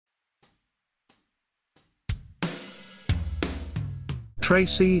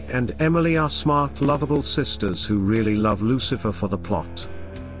Tracy and Emily are smart, lovable sisters who really love Lucifer for the plot.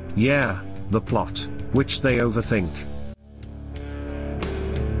 Yeah, the plot, which they overthink.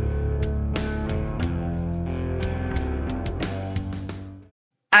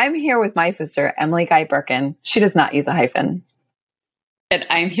 I'm here with my sister, Emily Guy Birkin. She does not use a hyphen. And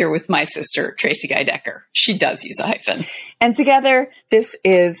I'm here with my sister, Tracy Guy Decker. She does use a hyphen. And together, this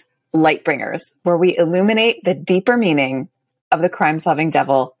is Lightbringers, where we illuminate the deeper meaning of the crime-solving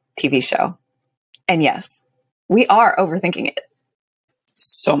devil TV show. And yes, we are overthinking it.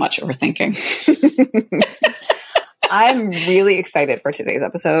 So much overthinking. I'm really excited for today's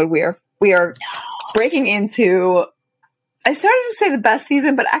episode. We are breaking into, I started to say the best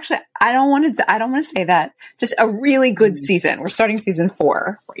season, but actually I don't want to say that. Just a really good season. We're starting season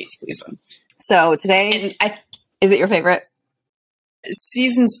 4. Great season. So today, is it your favorite?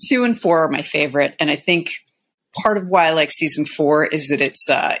 Seasons 2 and 4 are my favorite, and I think part of why I like season 4 is that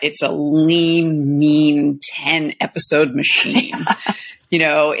it's a lean, mean 10-episode machine. You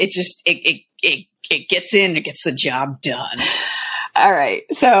know, it gets in, it gets the job done. All right.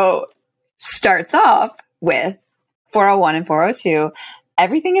 So starts off with 401 and 402.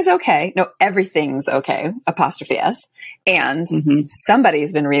 Everything is okay. No, everything's okay. Apostrophe S. And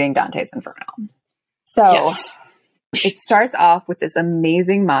somebody's been reading Dante's Inferno. So yes. It starts off with this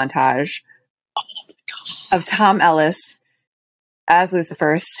amazing montage of Tom Ellis as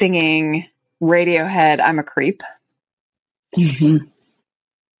Lucifer singing Radiohead, I'm a Creep. And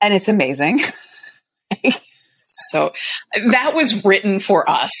it's amazing. So that was written for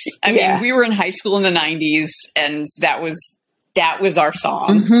us. I mean, we were in high school in the 90s, and that was our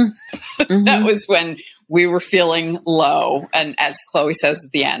song. That was when we were feeling low. And as Chloe says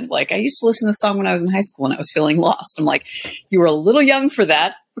at the end, like, I used to listen to the song when I was in high school and I was feeling lost. I'm like, you were a little young for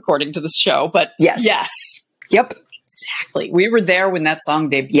that, according to the show, but yes. Yep. Exactly. We were there when that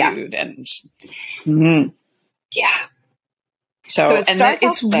song debuted. And So it starts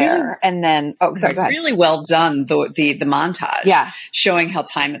off there, and then go ahead. Really well done, the montage, showing how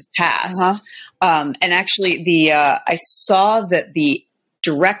time has passed. And actually, I saw that the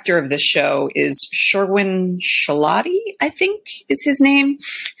director of this show is Sherwin Shalati, I think is his name,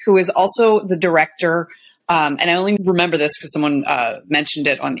 who is also the director. And I only remember this because someone mentioned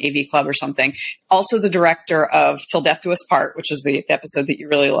it on AV Club or something. Also the director of Till Death Do Us Part, which is the episode that you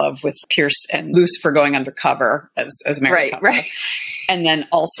really love with Pierce and Lucifer going undercover as married couple. Right. And then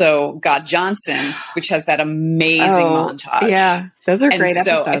also God Johnson, which has that amazing montage. Yeah, those are great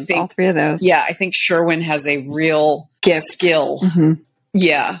episodes, I think, all 3 of those. Yeah, I think Sherwin has a real skill.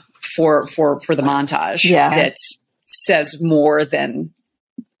 Yeah, for the montage that says more than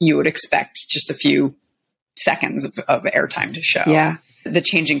you would expect just a few seconds of airtime to show. Yeah, the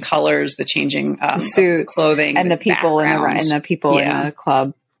changing colors, the changing suits, clothing, and the people in the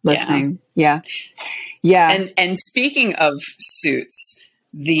club listening. Yeah. And speaking of suits,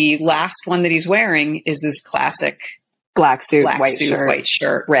 the last one that he's wearing is this classic black suit, white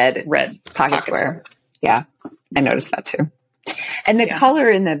shirt, red pocket square. Yeah, I noticed that too. And the color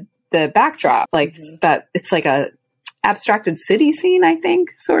in the backdrop, like that, it's like a abstracted city scene, I think,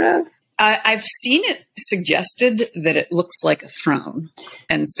 sort of. I've seen it suggested that it looks like a throne,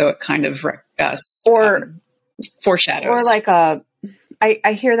 and so it kind of foreshadows. Or like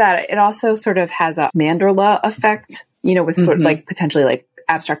I hear that it also sort of has a mandorla effect, you know, with sort of like potentially like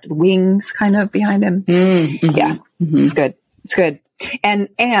abstracted wings kind of behind him. Yeah, it's good. It's good. And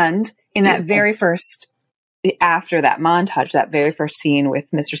in that very first, after that montage, that very first scene with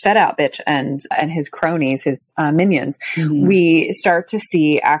Mr. Set Out Bitch and his cronies, his minions, we start to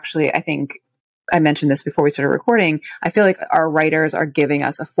see, actually, I think I mentioned this before we started recording, I feel like our writers are giving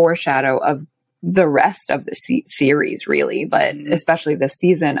us a foreshadow of the rest of the series, really, but especially this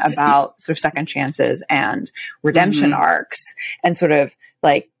season, about sort of second chances and redemption arcs, and sort of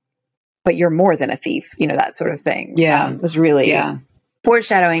like, but you're more than a thief, you know, that sort of thing. Yeah. Was really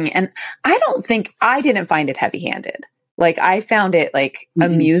foreshadowing. And I didn't find it heavy handed. Like, I found it like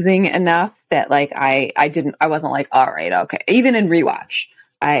amusing enough that like, I wasn't like, all right, okay. Even in rewatch,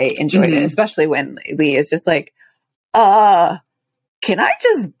 I enjoyed it, especially when Lee is just like, can I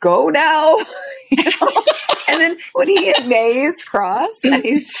just go now? You know? And then when he hit May's cross, and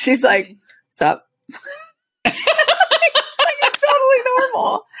she's like, sup? like, it's totally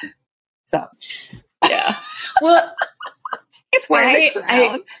normal. So, yeah. Well, it's wearing the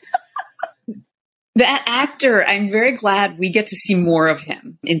crown. That actor, I'm very glad we get to see more of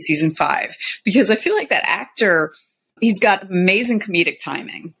him in season 5, because I feel like that actor, he's got amazing comedic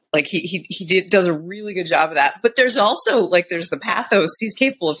timing. Like does a really good job of that. But there's also like, there's the pathos. He's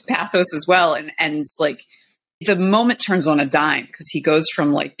capable of pathos as well. And it's like, the moment turns on a dime because he goes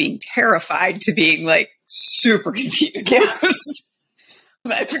from like being terrified to being like super confused. Yeah.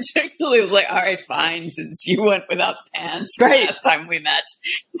 I particularly was like, all right, fine, since you went without pants last time we met,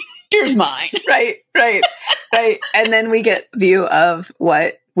 here's mine. Right. And then we get view of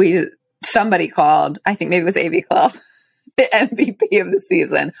what somebody called, I think maybe it was AV Club, the MVP of the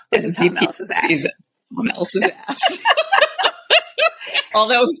season, which is Tom Ellis's ass. Tom Ellis's ass.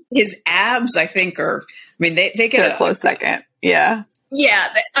 Although his abs, I think, they get a close second. Yeah.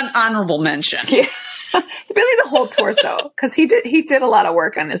 Yeah, an honorable mention. Yeah. Really the whole torso, because he did a lot of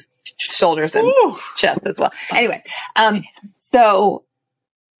work on his shoulders and chest as well. Anyway, so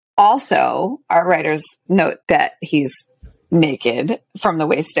also our writers note that he's naked from the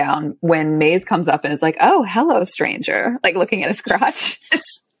waist down when Maze comes up and is like, "Oh, hello, stranger," like looking at his crotch.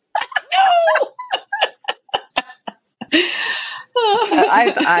 No.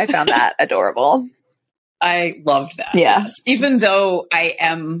 I found that adorable. I loved that. Yeah. Yes. Even though I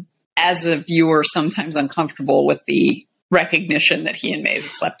am, as a viewer, sometimes uncomfortable with the recognition that he and Maze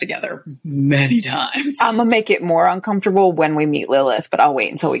have slept together many times. I'm going to make it more uncomfortable when we meet Lilith, but I'll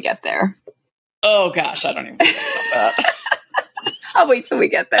wait until we get there. Oh, gosh. I don't even think about that. I'll wait till we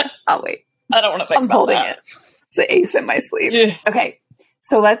get there. I'll wait. I don't want to think about that. I'm holding it. It's an ace in my sleeve. Yeah. Okay.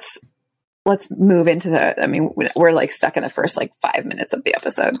 So let's move into we're like stuck in the first like 5 minutes of the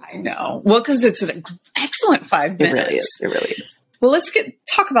episode. I know. Well, because it's an excellent 5 minutes. It really is. Well, let's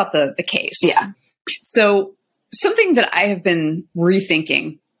talk about the case. Yeah. So something that I have been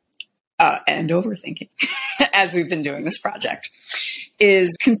rethinking and overthinking as we've been doing this project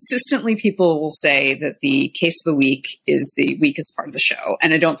is consistently people will say that the case of the week is the weakest part of the show.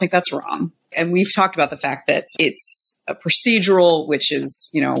 And I don't think that's wrong. And we've talked about the fact that it's a procedural, which is,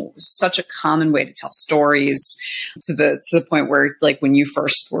 such a common way to tell stories to the point where, like, when you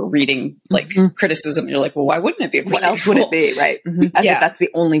first were reading, like, criticism, you're like, well, why wouldn't it be a procedural? What else would it be? Right. Mm-hmm. As if that's the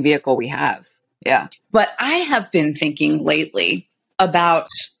only vehicle we have. Yeah. But I have been thinking lately about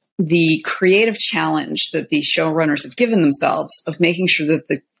the creative challenge that the showrunners have given themselves of making sure that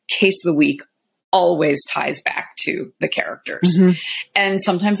the case of the week always ties back to the characters. Mm-hmm. And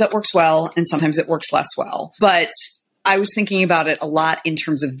sometimes that works well, and sometimes it works less well. But I was thinking about it a lot in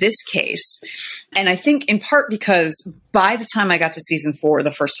terms of this case. And I think in part because by the time I got to season 4,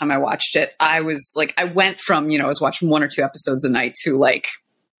 the first time I watched it, I was like, I went from, I was watching 1 or 2 episodes a night to like,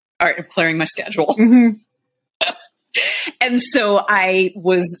 all right, I'm clearing my schedule. Mm-hmm. And so I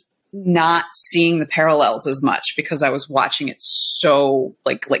was not seeing the parallels as much because I was watching it so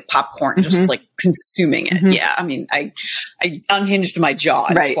like popcorn, just like consuming it. Mm-hmm. Yeah. I mean, I unhinged my jaw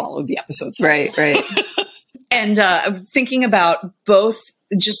and swallowed the episodes. Right. And I'm thinking about both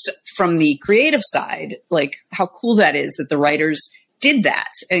just from the creative side, like how cool that is that the writers did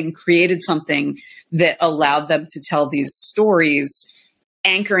that and created something that allowed them to tell these stories,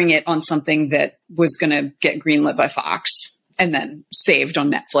 anchoring it on something that was going to get greenlit by Fox and then saved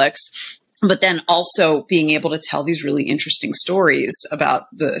on Netflix. But then also being able to tell these really interesting stories about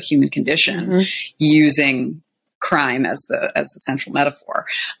the human condition using crime as the central metaphor.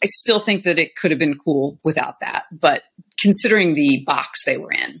 I still think that it could have been cool without that. But considering the box they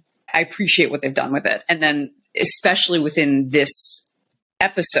were in, I appreciate what they've done with it. And then especially within this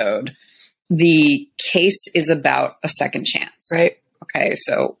episode, the case is about a second chance. Right. Okay.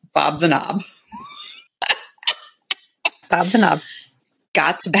 So Bob the Knob.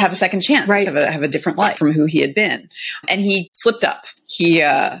 Got to have a second chance, right. have a different life from who he had been. And he slipped up.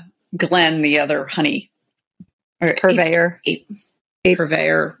 Glenn, the other honey. Purveyor.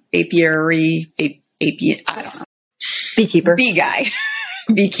 Purveyor, apiary, I don't know. Beekeeper. Bee guy.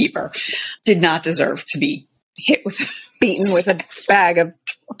 Beekeeper. Did not deserve to be beaten with a bag of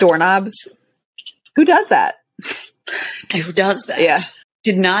doorknobs. Who does that? Who does that? Yeah.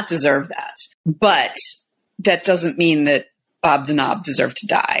 Did not deserve that. But that doesn't mean that Bob the Knob deserved to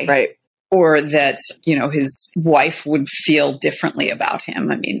die. Right. Or that, his wife would feel differently about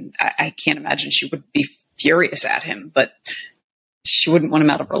him. I mean, I can't imagine she would be furious at him, but she wouldn't want him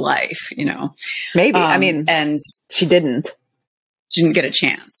out of her life, Maybe. And she didn't. She didn't get a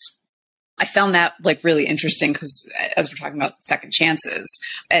chance. I found that like really interesting because as we're talking about second chances,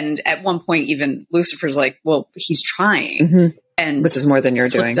 and at one point even Lucifer's like, well, he's trying. And this is more than you're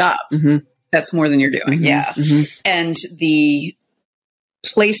doing. Up. That's more than you're doing. Yeah. And the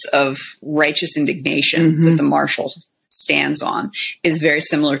place of righteous indignation that the marshal stands on is very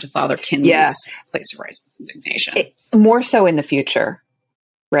similar to Father Kinley's place of righteous indignation. More so in the future,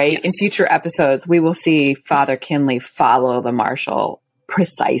 right? Yes. In future episodes, we will see Father Kinley follow the marshal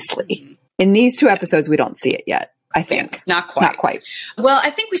precisely. In these 2 episodes, we don't see it yet, I think. Yeah, not quite. Not quite. Well,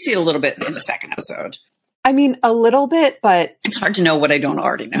 I think we see it a little bit in the second episode. I mean, a little bit, but it's hard to know what I don't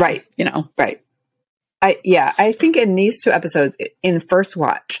already know. Right. You know? Right. I think in these 2 episodes, in the first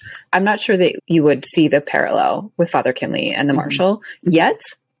watch, I'm not sure that you would see the parallel with Father Kinley and the Marshal yet.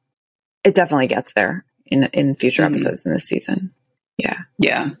 It definitely gets there in future episodes in this season. Yeah.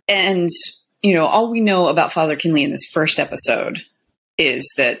 Yeah. And, you know, all we know about Father Kinley in this first episode is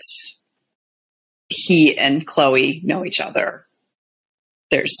that he and Chloe know each other.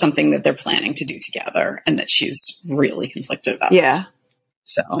 There's something that they're planning to do together and that she's really conflicted about. Yeah.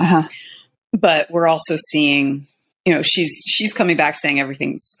 So, but we're also seeing, you know, she's coming back saying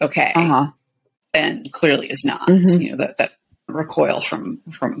everything's okay, and clearly is not. You know, that recoil from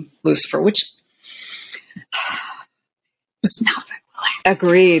Lucifer, which was nothing.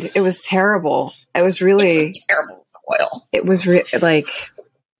 Agreed. It was terrible. It was really a terrible recoil. It was like,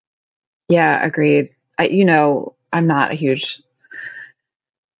 yeah, agreed. You know, I'm not a huge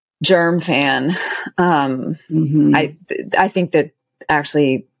Germ fan. I think that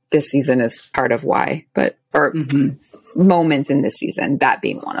actually this season is part of why, but moments in this season, that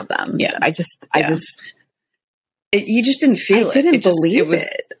being one of them. Yeah. You just didn't feel it. I didn't believe it.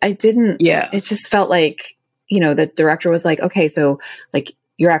 I didn't. Yeah. It just felt like, you know, the director was like, okay, so like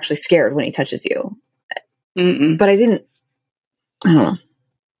you're actually scared when he touches you. But I don't know.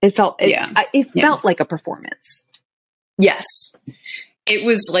 It felt, it felt like a performance. Yes. It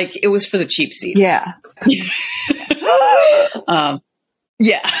was like, it was for the cheap seats. Yeah.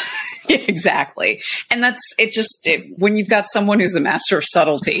 Yeah, exactly. And that's, when you've got someone who's a master of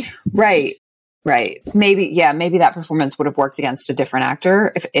subtlety. Right. Maybe that performance would have worked against a different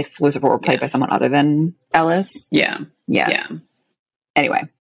actor if Lucifer were played by someone other than Ellis. Yeah. Anyway.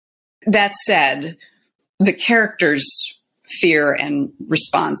 That said, the character's fear and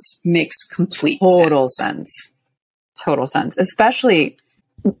response makes complete sense. Total sense. Especially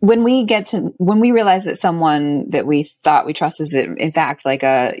when we realize that someone that we thought we trust is in fact like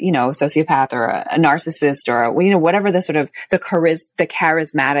a, you know, sociopath or a narcissist or, you know, whatever the sort of the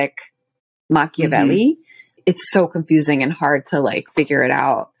charismatic Machiavelli, it's so confusing and hard to like figure it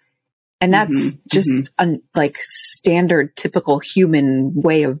out. And that's just a like standard, typical human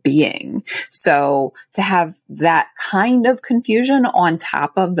way of being. So to have that kind of confusion on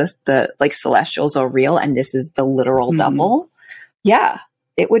top of the like celestials are real and this is the literal devil. Yeah,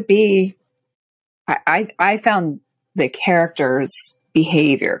 it would be, I found the character's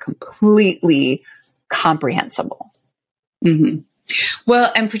behavior completely comprehensible.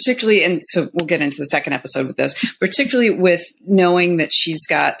 Well, and particularly, and so we'll get into the second episode with this, particularly with knowing that she's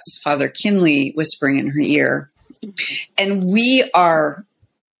got Father Kinley whispering in her ear. And we are,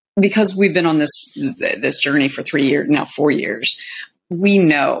 because we've been on this journey for 3 years, now 4 years, we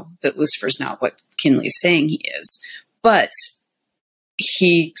know that Lucifer's not what Kinley's saying he is. But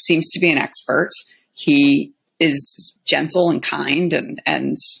he seems to be an expert. He is gentle and kind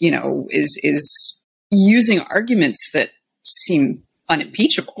and you know, is using arguments that seem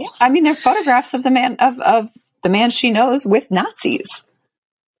unimpeachable. I mean, they're photographs of the man of the man she knows with Nazis.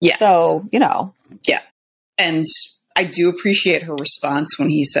 Yeah. So, you know. Yeah. And I do appreciate her response when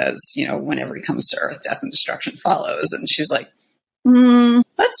he says, you know, whenever he comes to Earth, death and destruction follows. And she's like,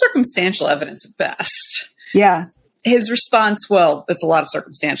 that's circumstantial evidence at best. Yeah. His response, well, that's a lot of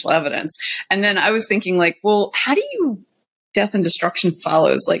circumstantial evidence. And then I was thinking like, well, how do you death and destruction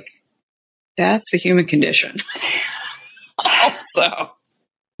follows? Like, that's the human condition. Also,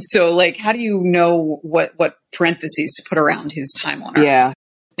 so like, how do you know what parentheses to put around his time on Earth? Yeah,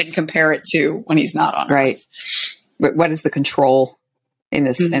 and compare it to when he's not on Earth. What is the control in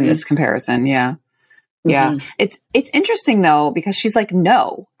this in this comparison? Yeah, It's interesting though because she's like,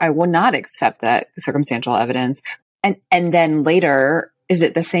 no, I will not accept that circumstantial evidence. And then later, is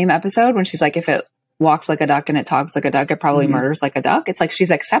it the same episode when she's like, if it walks like a duck and it talks like a duck, it probably murders like a duck. It's like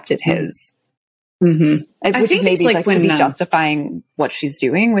she's accepted his. Which I think maybe it's like when to be justifying what she's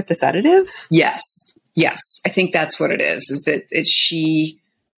doing with the sedative. Yes. I think that's what it is that she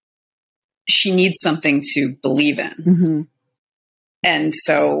needs something to believe in. And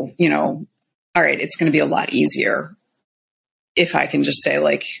so, you know, all right, it's going to be a lot easier if I can just say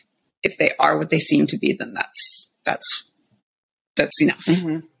like, if they are what they seem to be, then that's enough.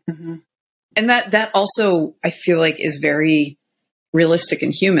 And that also, I feel like is very realistic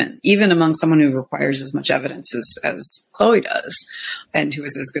and human, even among someone who requires as much evidence as Chloe does, and who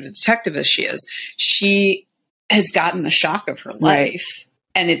is as good a detective as she is. She has gotten the shock of her life,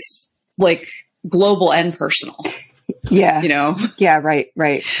 and it's like global and personal. Yeah, you know. Yeah, right.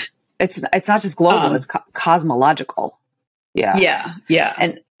 It's not just global; it's cosmological. Yeah.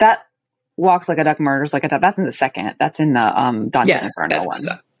 And that walks like a duck, murders like a duck. That's in the second. That's in the Dante Inferno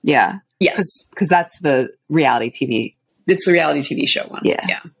one. Yeah. Yes. Because that's the reality TV. It's the reality TV show one. Yeah.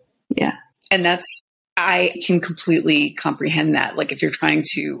 Yeah. Yeah. And I can completely comprehend that. Like if you're trying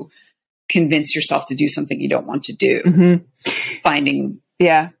to convince yourself to do something you don't want to do, finding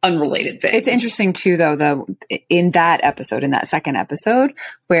unrelated things. It's interesting too, though, in that episode, in that second episode,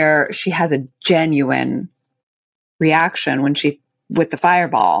 where she has a genuine reaction with the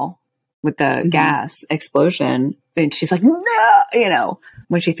fireball, with the gas explosion, and she's like, no,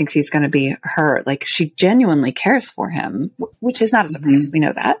 when she thinks he's going to be hurt, like she genuinely cares for him, which is not a surprise. We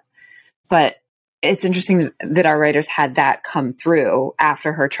know that. But it's interesting that our writers had that come through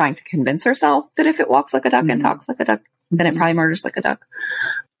after her trying to convince herself that if it walks like a duck and talks like a duck, then it probably murders like a duck.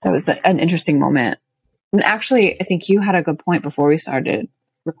 That was an interesting moment. And actually, I think you had a good point before we started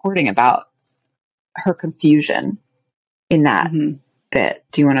recording about her confusion in that bit.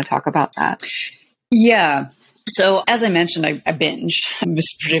 Do you want to talk about that? Yeah. So as I mentioned, I binged,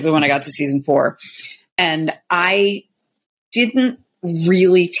 particularly when I got to season 4, and I didn't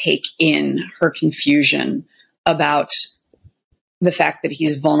really take in her confusion about the fact that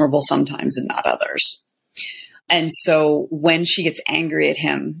he's vulnerable sometimes and not others. And so when she gets angry at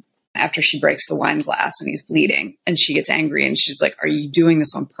him after she breaks the wine glass and he's bleeding, and she gets angry and she's like, are you doing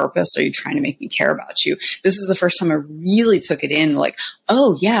this on purpose? Are you trying to make me care about you? This is the first time I really took it in, like,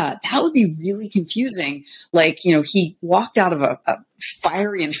 oh yeah, that would be really confusing. Like, he walked out of a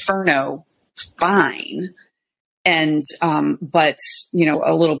fiery inferno fine. And, but,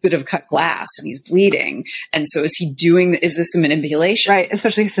 a little bit of cut glass and he's bleeding. And so is this a manipulation? Right.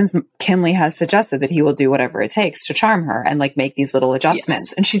 Especially since Kinley has suggested that he will do whatever it takes to charm her and like make these little adjustments.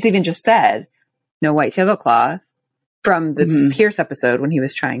 Yes. And she's even just said, no white tablecloth from the Pierce episode when he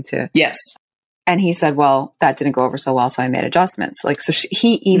was trying to. Yes. And he said, well, that didn't go over so well. So I made adjustments. Like, so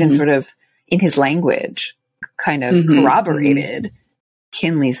he even sort of in his language kind of corroborated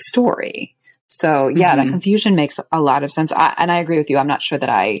Kinley's story. So yeah, that confusion makes a lot of sense. And I agree with you. I'm not sure that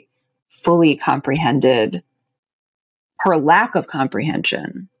I fully comprehended her lack of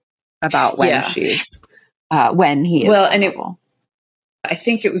comprehension about when when he is vulnerable. I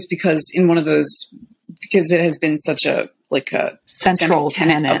think it was because because it has been such a central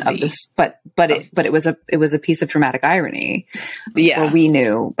tenet of this, but it was a piece of dramatic irony. Yeah. Where we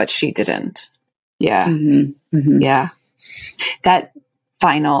knew, but she didn't. Yeah. Yeah. That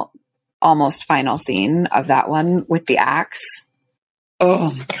almost final scene of that one with the axe.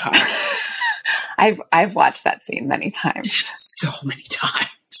 Oh my God. I've watched that scene many times. So many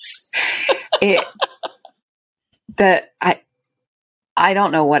times. I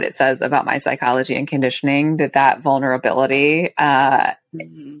don't know what it says about my psychology and conditioning that vulnerability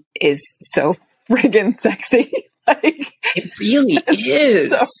is so friggin' sexy. Like, it really is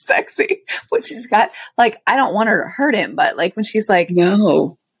so sexy. When she's got I don't want her to hurt him, but when she's like,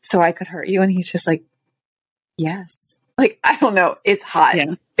 no. So I could hurt you. And he's just like, yes. I don't know. It's hot.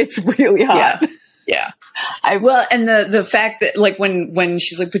 Yeah. It's really hot. Yeah. And the fact that when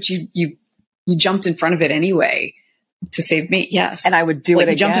she's like, but you jumped in front of it anyway to save me. Yes. And I would do it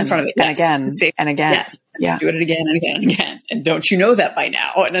again. You jumped in front of it. And again. And again. Yes. Yeah. Do it again and again and again. And don't you know that by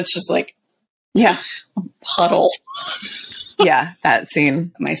now? And it's just a puddle. Yeah. That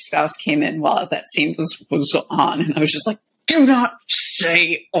scene. My spouse came in while that scene was on. And I was just like, do not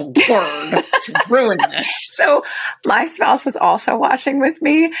say a word to ruin this. So my spouse was also watching with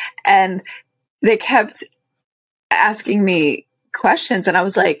me, and they kept asking me questions. And I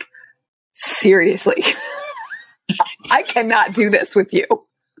was like, seriously, I cannot do this with you.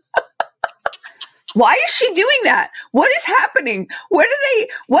 Why is she doing that? What is happening? Why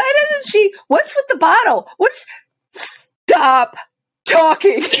doesn't she, what's with the bottle? Stop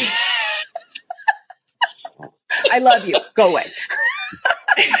talking. I love you. Go away.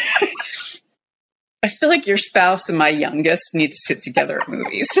 I feel like your spouse and my youngest need to sit together at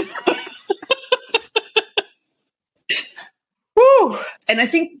movies. Woo! And I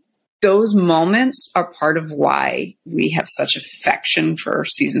think those moments are part of why we have such affection for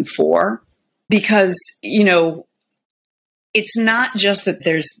season 4, because, it's not just that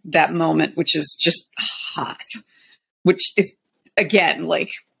there's that moment, which is just hot, which is, again, right.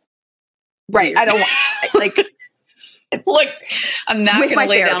 Weird. I don't want, I'm not going to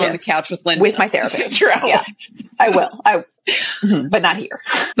lay down on the couch with Linda. With my therapist. Yeah, I will. But not here.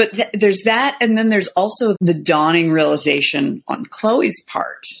 But there's that. And then there's also the dawning realization on Chloe's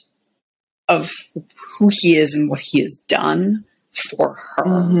part of who he is and what he has done for her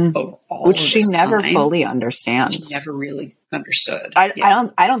over all which of she this never time. fully understands. She never really understood. I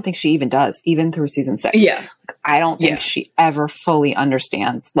don't think she even does, even through season 6. Yeah. I don't think she ever fully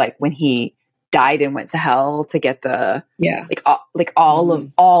understands, when he died and went to hell to get the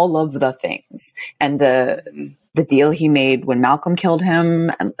all of the things, and the deal he made when Malcolm killed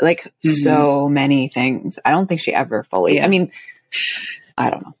him, and like so many things. I don't think she ever fully. I mean, I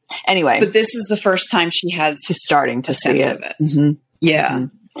don't know. Anyway, but this is the first time she's starting to see it. Yeah.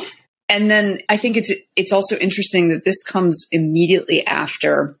 And then I think it's also interesting that this comes immediately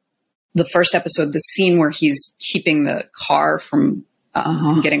after the first episode, the scene where he's keeping the car from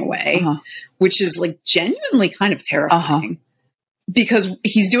getting away, which is like genuinely kind of terrifying because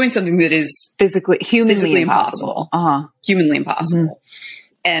he's doing something that is humanly impossible. Humanly impossible.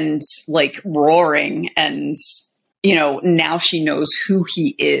 And like roaring, and, you know, now she knows who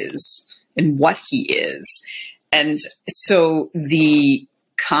he is and what he is. And so the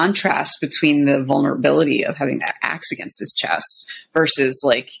contrast between the vulnerability of having that axe against his chest versus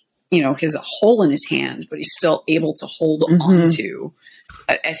like, you know, his hole in his hand, but he's still able to hold onto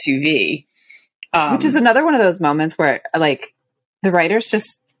an SUV. Which is another one of those moments where like the writers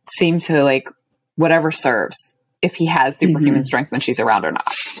just seem to like whatever serves if he has superhuman strength when she's around or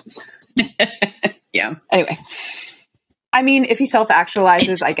not. Yeah. Anyway, I mean, if he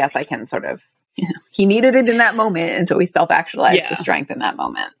self-actualizes, I guess I can sort of, you know, he needed it in that moment. And so he self-actualized the strength in that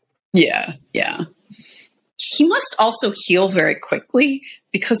moment. Yeah. Yeah. He must also heal very quickly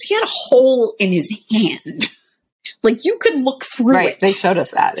because he had a hole in his hand. Like you could look through it. They showed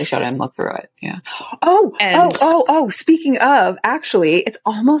us that. They showed him look through it. Yeah. Oh, speaking of, actually, it's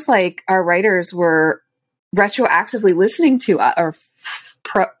almost like our writers were retroactively listening to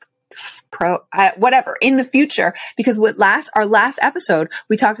whatever in the future, because our last episode,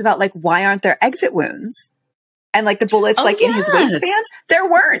 we talked about like, why aren't there exit wounds? And like the bullets in his waistband, there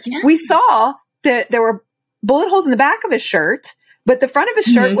weren't. Yes. We saw that there were bullet holes in the back of his shirt, but the front of his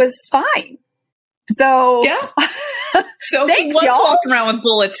shirt was fine. So yeah. So thanks, he was walking around with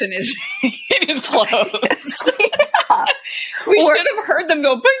bullets in his clothes. Yeah. We should have heard them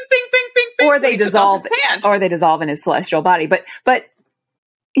go bing, bing, bing, bing, bing. Or they dissolve in his celestial body. But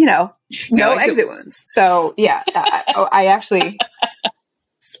you know, no exit wounds. So yeah, I actually,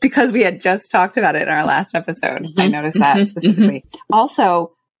 because we had just talked about it in our last episode, I noticed that specifically.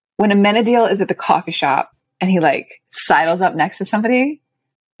 Also, when Amenadiel is at the coffee shop and he like sidles up next to somebody,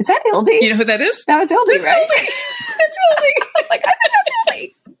 is that Ildy? You know who that is? That was Ildy, right? That's Ildy. I was like, I think that's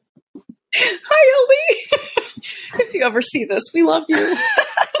Ildy. Hi, Ildy. If you ever see this, we love you.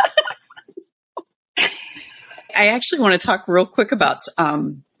 I actually want to talk real quick about,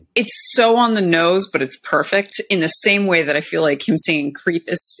 it's so on the nose, but it's perfect in the same way that I feel like him singing Creep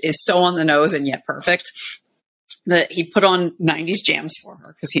is so on the nose and yet perfect. That he put on 90s jams for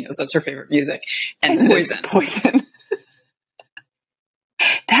her because he knows that's her favorite music, and Poison.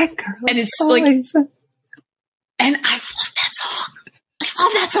 That girl. And it's so like, amazing. And I love that song. I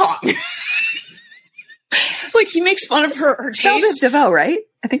love that song. Like he makes fun of her taste. Belle Biv DeVoe, right?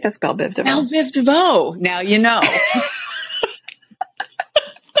 I think that's Belle Biv DeVoe. Belle Biv DeVoe. Now you know.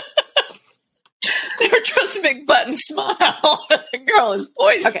 Never trust a big button smile. The girl is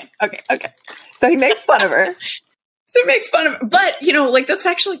poison. Okay. So he makes fun of her. But you know, like that's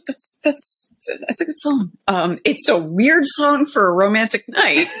a good song. It's a weird song for a romantic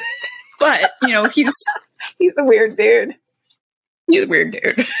night, but you know, he's a weird dude. He's a weird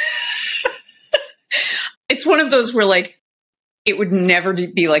dude. It's one of those where like it would never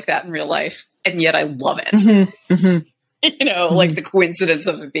be like that in real life, and yet I love it. You know, like the coincidence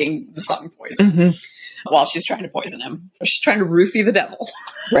of it being the song Poison while she's trying to poison him. She's trying to roofie the devil.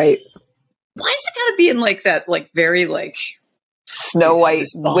 Right. Why is it gotta be in like that, like very like Snow White,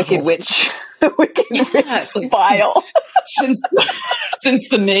 Wicked Witch, it's like, vial? Since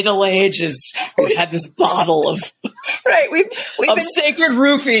the Middle Ages, we've had this bottle of we've been, sacred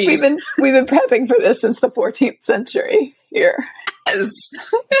roofies. We've been prepping for this since the 14th century here. It's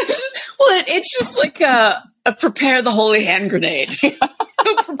just like a prepare the holy hand grenade. Prepare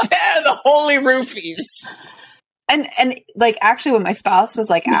the holy roofies. And like actually when my spouse was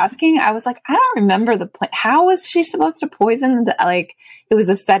like asking, I was like, I don't remember the plan. How was she supposed to poison like it was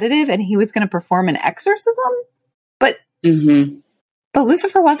a sedative and he was going to perform an exorcism? But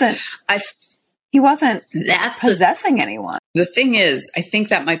Lucifer wasn't possessing anyone. The thing is, I think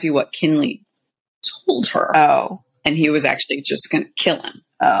that might be what Kinley told her. Oh. And he was actually just going to kill him.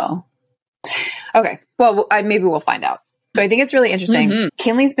 Oh. Okay. Well, maybe we'll find out. So I think it's really interesting.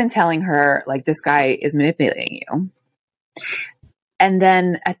 Kinley's been telling her, like, this guy is manipulating you. And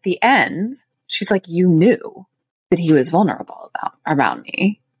then at the end, she's like, you knew that he was vulnerable around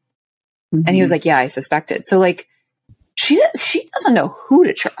me. And he was like, yeah, I suspected. So, like, she doesn't know who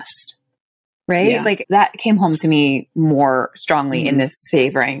to trust. right? Yeah. Like that came home to me more strongly in this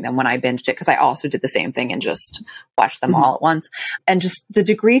savoring than when I binged it. Cause I also did the same thing and just watched them all at once. And just the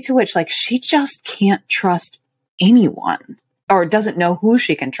degree to which like she just can't trust anyone or doesn't know who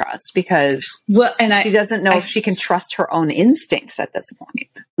she can trust because she doesn't know if she can trust her own instincts at this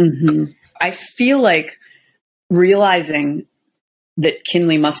point. I feel like realizing that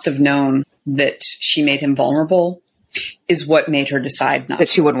Kinley must have known that she made him vulnerable is what made her decide not that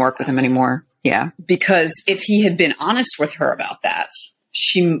she wouldn't work with him anymore. Yeah. Because if he had been honest with her about that,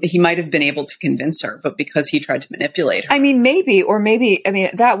 he might have been able to convince her, but because he tried to manipulate her. I mean, maybe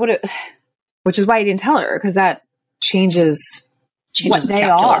that would have, which is why he didn't tell her, because that changes what they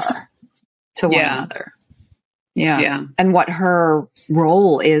are to one another. Yeah. And what her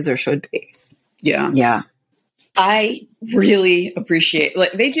role is or should be. Yeah. Yeah. I really appreciate,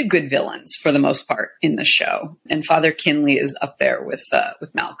 like, they do good villains for the most part in the show, and Father Kinley is up there with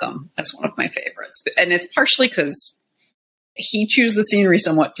Malcolm as one of my favorites, and it's partially because he chews the scenery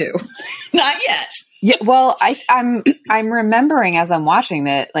somewhat too. Not yet. Yeah. Well, I'm remembering as I'm watching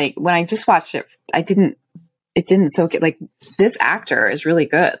that, like when I just watched it, it didn't soak it. Like this actor is really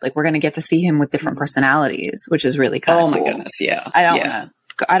good. Like we're going to get to see him with different personalities, which is really kind of cool. Oh my goodness. Yeah.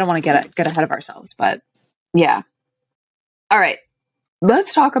 I don't want to get ahead of ourselves, but yeah. All right.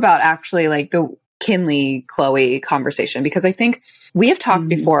 Let's talk about actually like the Kinley Chloe conversation, because I think we have talked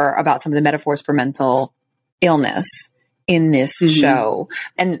before about some of the metaphors for mental illness in this show.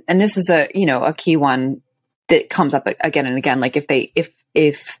 And this is a key one that comes up again and again. Like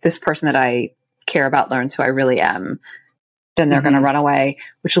if this person that I care about learns who I really am, then they're going to run away,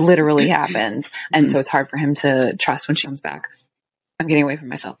 which literally happens. And so it's hard for him to trust when she comes back. I'm getting away from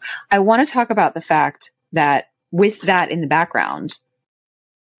myself. I want to talk about the fact that with that in the background,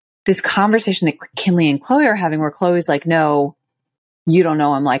 this conversation that Kinley and Chloe are having, where Chloe's like, no, you don't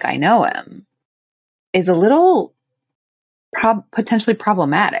know him like I know him, is a little potentially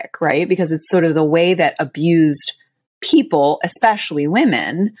problematic, right? Because it's sort of the way that abused people, especially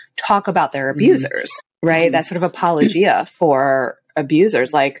women, talk about their abusers, right? That sort of apologia for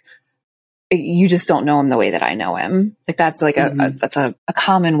abusers. Like, you just don't know him the way that I know him. Like that's like that's a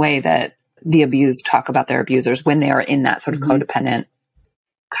common way that the abused talk about their abusers when they are in that sort of codependent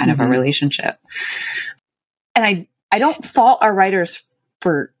kind of a relationship. And I don't fault our writers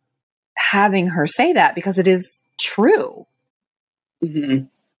for having her say that, because it is true. And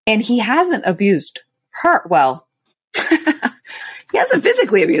he hasn't abused her. Well, he hasn't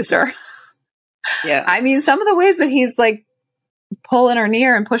physically abused her. Yeah. I mean, some of the ways that he's like pulling her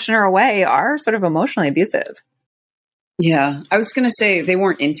near and pushing her away are sort of emotionally abusive. Yeah. I was going to say they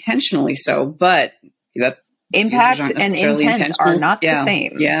weren't intentionally so, but impact and intent are not the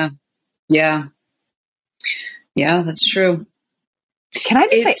same. Yeah. Yeah. Yeah, that's true. Can I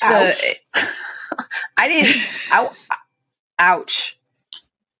just say ouch? I didn't. Ouch.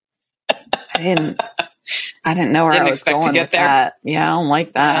 I didn't know where I was going with that. Yeah, I don't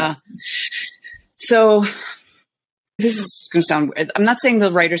like that. So this is going to sound weird. I'm not saying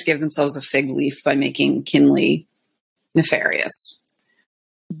the writers gave themselves a fig leaf by making Kinley nefarious,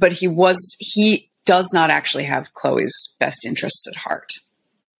 but he does not actually have Chloe's best interests at heart.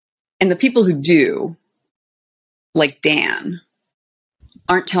 And the people who do, like Dan,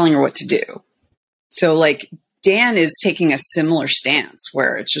 aren't telling her what to do. So like Dan is taking a similar stance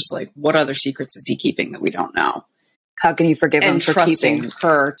where it's just like, what other secrets is he keeping that we don't know? How can you forgive him for keeping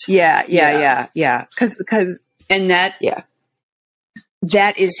her? Yeah. Because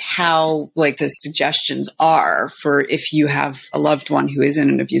that is how like the suggestions are for if you have a loved one who is in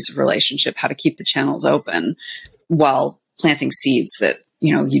an abusive relationship, how to keep the channels open while planting seeds that,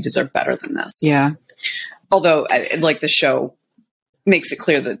 you deserve better than this. Yeah. Although like the show makes it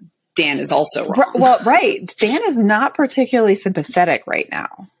clear that Dan is also wrong. Well, right. Dan is not particularly sympathetic right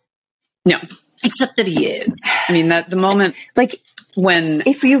now. No, except that he is. I mean, that the moment, like when,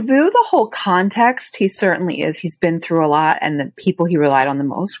 if you view the whole context, he certainly is. He's been through a lot, and the people he relied on the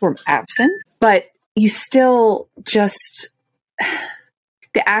most were absent. But you still just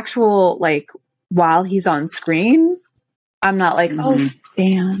the actual, like, while he's on screen, I'm not like, oh,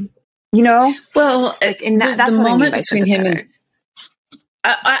 Dan, Well, like, and that's the moment between him and.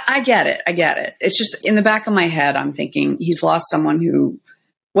 I get it. It's just in the back of my head, I'm thinking he's lost someone who,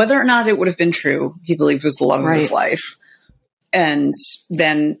 whether or not it would have been true, he believed was the love of his life. And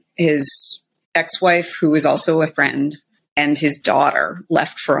then his ex-wife, who was also a friend, and his daughter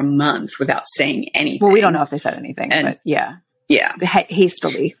left for a month without saying anything. Well, we don't know if they said anything, but yeah. Yeah.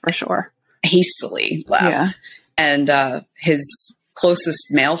 Hastily, for sure. Hastily left. Yeah. And his closest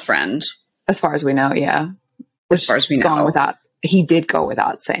male friend. As far as we know, yeah. As far as we know. He did go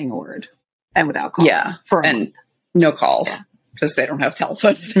without saying a word. and without calls. Yeah. For and no calls because they don't have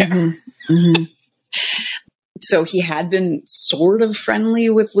telephones there. Mm-hmm. Mm-hmm. So he had been sort of friendly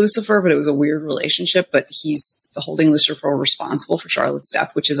with Lucifer, but it was a weird relationship, but he's holding Lucifer responsible for Charlotte's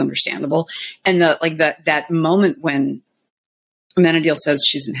death, which is understandable. And that moment when Amenadiel says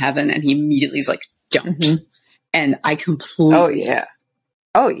she's in heaven and he immediately is like, don't. Mm-hmm. And I completely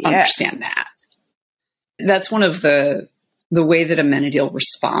understand that. That's one of the way that Amenadiel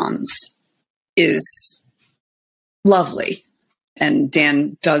responds is lovely. And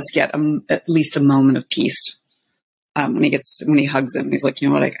Dan does get at least a moment of peace when he hugs him. He's like, you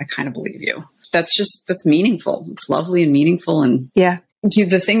know what? I kind of believe you. That's meaningful. It's lovely and meaningful. And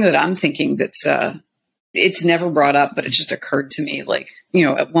the thing that I'm thinking that's it's never brought up, but it just occurred to me. Like, you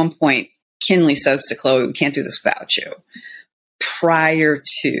know, at one point, Kinley says to Chloe, "We can't do this without you." Prior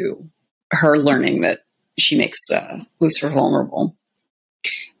to her learning that she makes Lucifer vulnerable,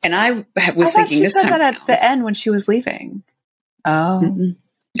 and I was thinking this time that at the end when she was leaving. Oh, mm-hmm.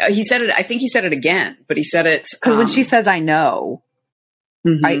 He said it. I think he said it again, but he said it because when she says, "I know,"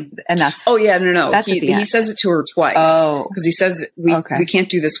 mm-hmm. and that's no. He says it to her twice. Oh, because he says we can't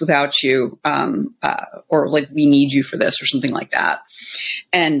do this without you, or like we need you for this, or something like that.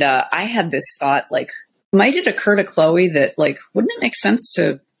 And I had this thought, like, might it occur to Chloe that, like, wouldn't it make sense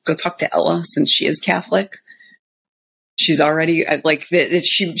to go talk to Ella since she is Catholic? She's already like that.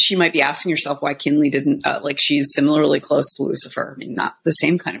 She might be asking herself why Kinley didn't she's similarly close to Lucifer. I mean, not the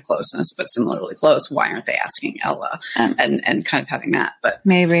same kind of closeness, but similarly close. Why aren't they asking Ella and kind of having that? But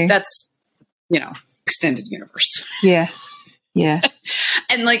maybe that's, you know, extended universe. Yeah, yeah.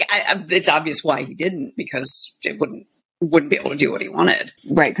 And like it's obvious why he didn't, because it wouldn't be able to do what he wanted.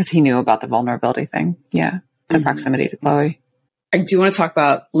 Right, because he knew about the vulnerability thing. Yeah, the proximity to Chloe. I do want to talk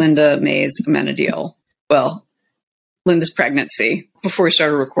about Linda May's Amenadiel. Well, Linda's pregnancy. Before we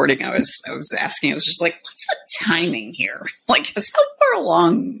started recording, I was asking, I was just like, what's the timing here? Like, how far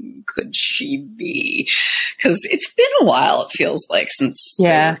along could she be? Because it's been a while, it feels like, since they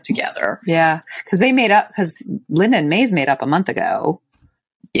were together. Yeah, because Linda and May's made up a month ago.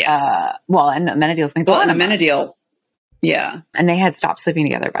 Yes. And Amenadiel's been gone. And Amenadiel, yeah. And they had stopped sleeping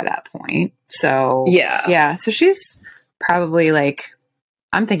together by that point. So, yeah. Yeah, so she's probably like,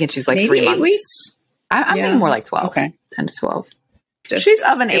 I'm thinking she's like maybe 3 months. 8 weeks? I'm thinking more like 12. Okay. 10 to 12. She's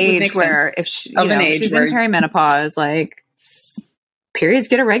of an age where if she's in perimenopause, like periods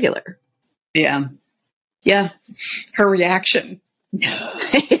get irregular. Yeah. Yeah. Her reaction.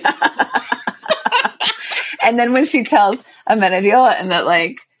 And then when she tells Amenadiel and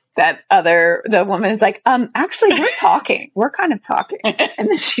the woman is like, actually we're talking. We're kind of talking. And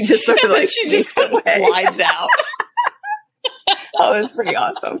then she just sort of slides out. Oh, it was pretty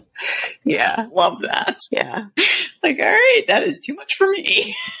awesome. Yeah. Love that. Yeah. Like, all right, that is too much for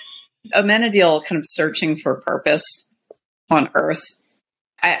me. Amenadiel kind of searching for purpose on Earth.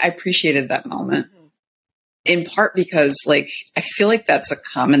 I appreciated that moment. In part because, like, I feel like that's a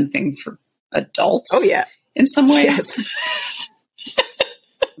common thing for adults. Oh, yeah. In some ways. Yes.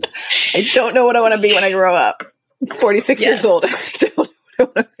 I don't know what I want to be when I grow up. It's 46 years old. I don't know what I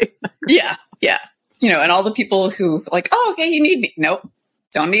want to be. Yeah. Yeah. You know, and all the people who like, oh, okay, you need me. Nope,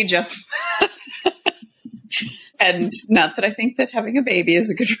 don't need you. And not that I think that having a baby is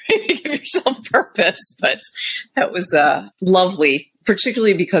a good way to give yourself purpose, but that was lovely,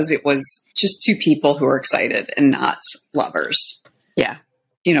 particularly because it was just two people who are excited and not lovers. Yeah.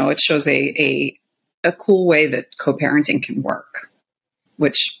 You know, it shows a cool way that co-parenting can work,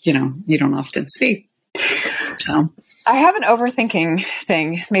 which, you know, you don't often see. So I have an overthinking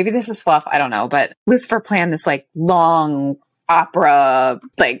thing. Maybe this is fluff. I don't know. But Lucifer planned this like long opera,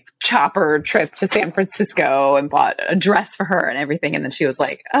 like chopper trip to San Francisco and bought a dress for her and everything. And then she was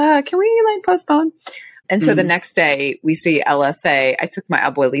like, can we like postpone? And so the next day we see Ella say, I took my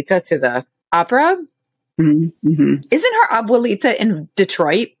abuelita to the opera. Mm-hmm. Isn't her abuelita in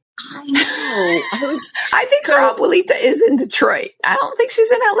Detroit? I know. I think her abuelita is in Detroit. I don't think she's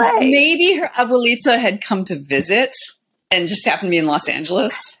in LA. Maybe her abuelita had come to visit and just happened to be in Los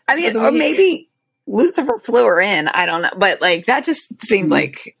Angeles. I mean, or maybe Lucifer flew her in. I don't know. But like that just seemed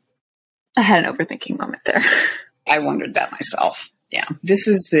like I had an overthinking moment there. I wondered that myself. Yeah. This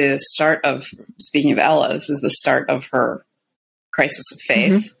is the start of, speaking of Ella, this is the start of her crisis of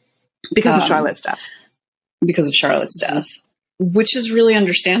faith. Because of Charlotte's death. Because of Charlotte's death. Which is really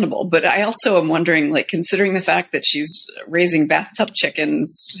understandable. But I also am wondering, like, considering the fact that she's raising bathtub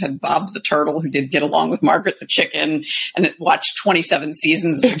chickens, had Bob the turtle who did get along with Margaret the chicken, and watched 27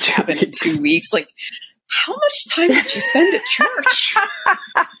 seasons of Cabin in 2 weeks, like, how much time did she spend at church?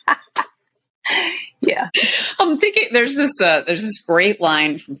 Yeah. I'm thinking Speaking, there's this great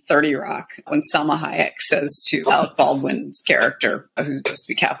line from 30 Rock when Salma Hayek says to Alec Baldwin's character, who used to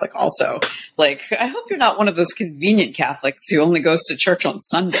be Catholic also, like, I hope you're not one of those convenient Catholics who only goes to church on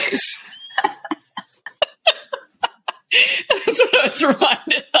Sundays. That's what I was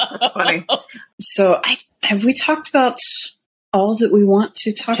reminded of. That's funny. So have we talked about all that we want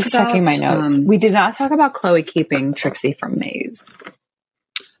to talk about? Just checking my notes. We did not talk about Chloe keeping Trixie from Maze.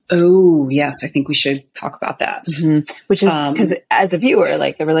 Oh, yes. I think we should talk about that. Mm-hmm. Which is because as a viewer,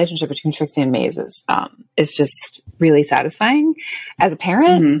 like the relationship between Trixie and Maze is just really satisfying. As a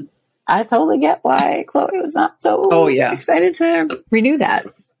parent, I totally get why Chloe was not so excited to renew that.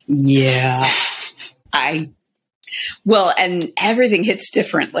 Yeah. Well, and everything hits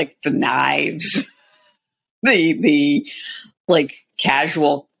different, like the knives, the like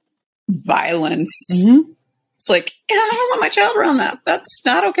casual violence. Mm-hmm. It's like, I don't want my child around that. That's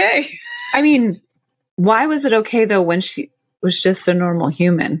not okay. I mean, why was it okay though when she was just a normal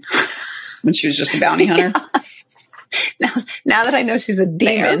human? When she was just a bounty hunter? Now that I know she's a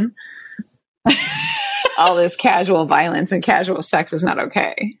demon, all this casual violence and casual sex is not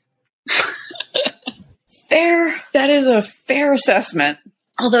okay. Fair. That is a fair assessment.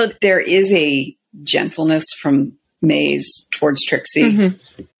 Although there is a gentleness from Maze towards Trixie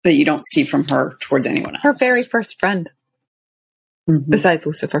that you don't see from her towards anyone else. Her very first friend, besides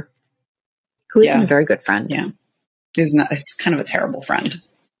Lucifer, who isn't a very good friend. Yeah. It's kind of a terrible friend.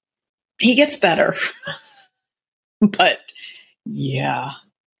 He gets better. But yeah.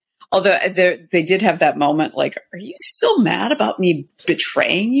 Although they did have that moment, like, are you still mad about me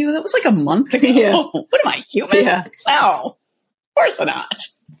betraying you? That was like a month ago. Yeah. What am I, human? Yeah. No, of course not.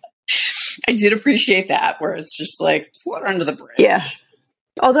 I did appreciate that, where it's just like, it's water under the bridge. Yeah.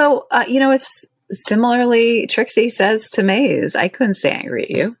 Although, it's similarly, Trixie says to Maze, I couldn't stay angry at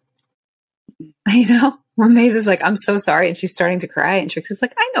you. When Maze is like, I'm so sorry, and she's starting to cry, and Trixie's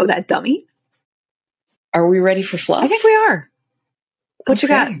like, I know that, dummy. Are we ready for fluff? I think we are. What you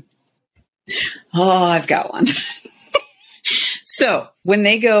got? Oh, I've got one. So when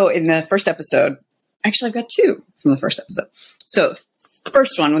they go in the first episode, actually I've got two from the first episode. So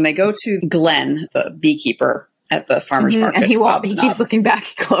first one, when they go to Glenn, the beekeeper at the farmer's market. And he keeps looking back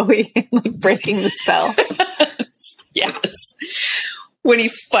at Chloe and like breaking the spell. Yes. When he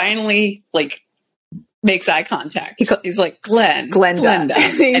finally makes eye contact, he's like, Glenda. And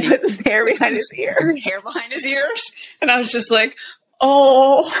he puts his hair behind his ears. Hair behind his ears. And I was just like,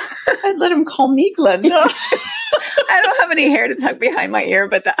 oh, I'd let him call me Glenda. I don't have any hair to tuck behind my ear,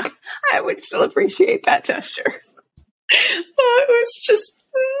 but I would still appreciate that gesture. Oh, it was just...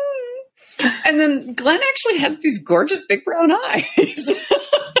 And then Glenn actually had these gorgeous big brown eyes. It's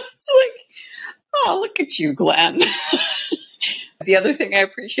like, oh, look at you, Glenn. The other thing I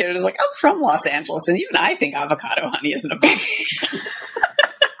appreciated is I'm from Los Angeles, and even I think avocado honey isn't a big It's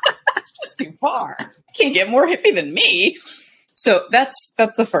just too far. Can't get more hippie than me. So that's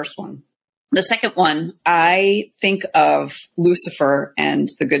the first one. The second one, I think of Lucifer and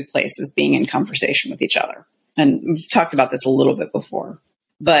The Good Place as being in conversation with each other. And we've talked about this a little bit before,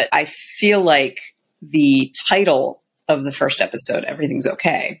 but I feel like the title of the first episode, Everything's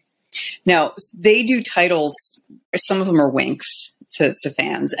Okay. Now, they do titles, some of them are winks to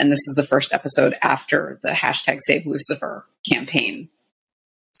fans, and this is the first episode after the #SaveLucifer campaign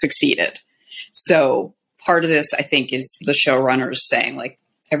succeeded. So part of this, I think, is the showrunners saying,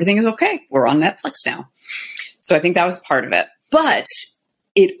 everything is okay. We're on Netflix now. So I think that was part of it. But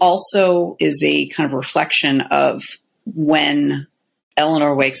it also is a kind of reflection of when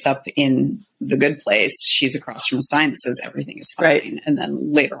Eleanor wakes up in The Good Place, she's across from a sign that says everything is fine. Right. And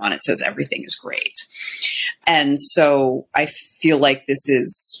then later on it says everything is great. And so I feel like this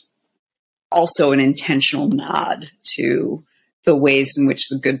is also an intentional nod to the ways in which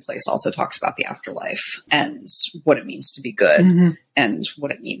The Good Place also talks about the afterlife and what it means to be good and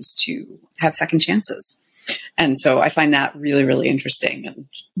what it means to have second chances. And so I find that really, really interesting. And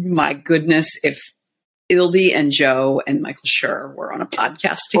my goodness, if Ildy and Joe and Michael Schur were on a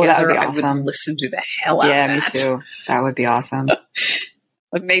podcast together, awesome. I would listen to the hell out of that. Yeah, me too. That would be awesome.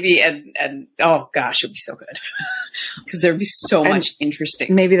 But maybe, and oh gosh, it would be so good. Because there'd be so much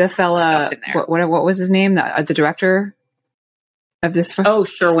interesting maybe the fella, stuff in there. What was his name? The director of this first? Oh,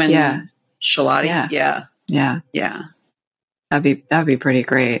 Sherwin. Yeah. Shalati. Yeah. That'd be pretty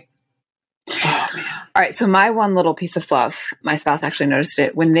great. Oh man. All right. So my one little piece of fluff, my spouse actually noticed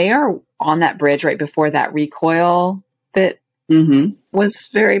it when they are on that bridge right before that recoil that was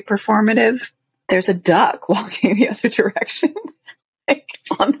very performative. There's a duck walking the other direction,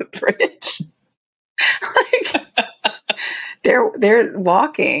 on the bridge. They're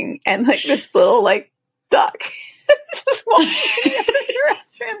walking and this little duck just walking in the other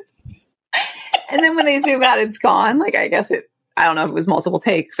direction. And then when they zoom out, it's gone. Like, I guess I don't know if it was multiple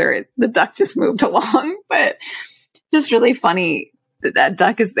takes or the duck just moved along, but just really funny that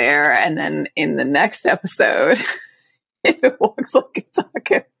duck is there. And then in the next episode, it walks like a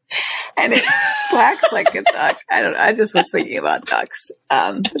duck and it quacks like a duck. I don't know. I just was thinking about ducks.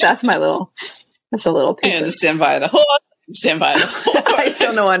 That's a little piece. I understand by the horse. Stand by the horse. I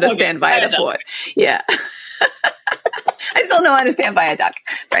still don't understand by the horse. Yeah. I still don't understand by a duck.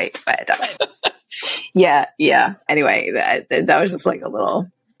 Right. By a duck. Yeah. Yeah. Anyway, that was just like a little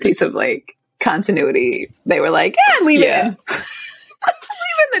piece of like continuity. They were like, leave it in.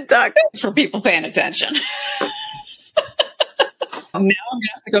 Leave in the duck. For people paying attention. Now I'm going to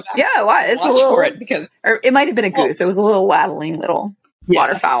have to go back. Yeah. Why? It's watch a little, for it or it might have been a goose. It was a little waddling little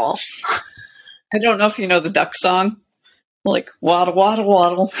waterfowl. I don't know if you know the duck song. Like, waddle, waddle,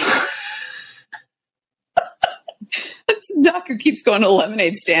 waddle. It's a duck who keeps going to the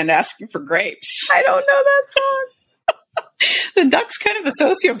lemonade stand asking for grapes. I don't know that song. The duck's kind of a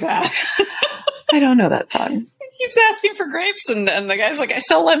sociopath. I don't know that song. He keeps asking for grapes, and the guy's like, I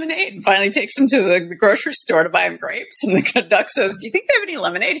sell lemonade, and finally takes him to the grocery store to buy him grapes. And the duck says, do you think they have any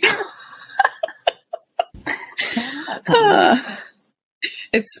lemonade here? That's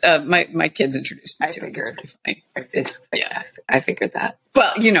it's my kids introduced me to it. It's pretty funny. I figured that.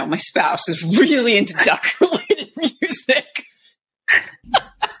 Well, my spouse is really into duck-related music.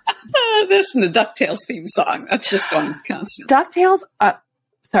 This and the DuckTales theme song. That's just on constant. DuckTales,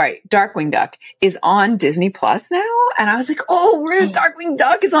 Darkwing Duck is on Disney Plus now. And I was like, Darkwing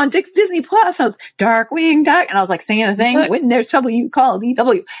Duck is on Disney Plus. I was Darkwing Duck. And I was like singing the thing, when there's trouble, you call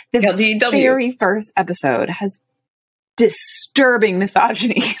DW. The very first episode has disturbing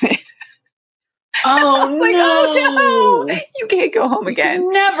misogyny in it. Oh, like, oh no, you can't go home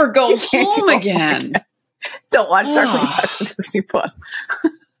again. Never go home again. Don't watch Darkwing Duck on Disney Plus.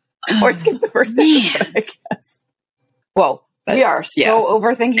 Or skip the first episode, I guess. Whoa, we are so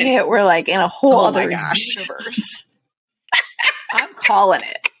overthinking it. We're like in a whole other universe. I'm calling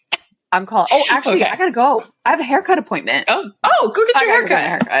it. Oh, actually, I gotta go. I have a haircut appointment. Oh, go get your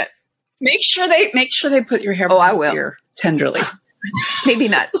haircut. Make sure they put your hair. I will. Here tenderly. Maybe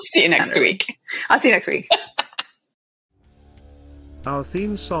not. See you next week. I'll see you next week. Our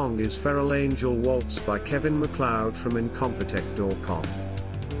theme song is Feral Angel Waltz by Kevin MacLeod from Incompetech.com.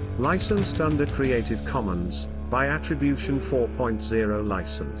 Licensed under Creative Commons by Attribution 4.0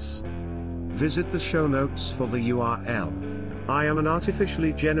 license. Visit the show notes for the URL. I am an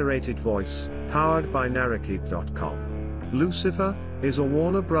artificially generated voice, powered by Narrakeep.com. Lucifer is a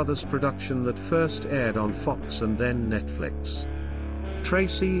Warner Brothers production that first aired on Fox and then Netflix.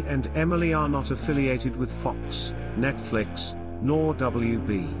 Tracy and Emily are not affiliated with Fox, Netflix, nor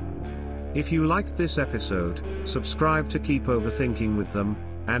WB. If you liked this episode, subscribe to keep overthinking with them,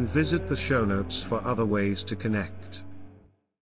 and visit the show notes for other ways to connect.